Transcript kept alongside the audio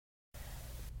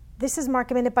This is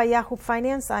Market Minute by Yahoo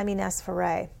Finance. I'm Ines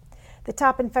Ferre. The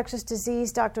top infectious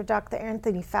disease doctor, Dr.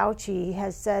 Anthony Fauci,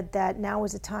 has said that now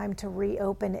is a time to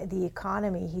reopen the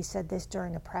economy. He said this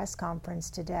during a press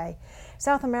conference today.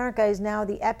 South America is now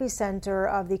the epicenter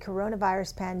of the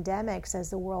coronavirus pandemic, says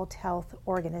the World Health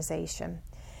Organization.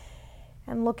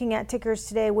 And looking at tickers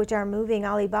today, which are moving,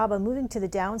 Alibaba moving to the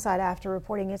downside after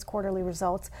reporting its quarterly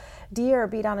results. Deere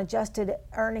beat on adjusted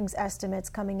earnings estimates,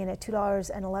 coming in at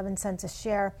 $2.11 a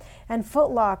share. And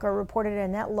Foot Locker reported a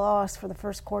net loss for the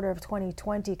first quarter of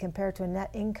 2020 compared to a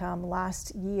net income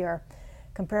last year.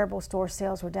 Comparable store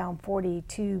sales were down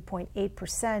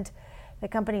 42.8%. The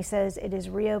company says it is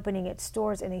reopening its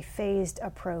stores in a phased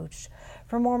approach.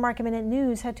 For more Market Minute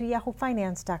news, head to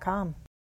yahoofinance.com.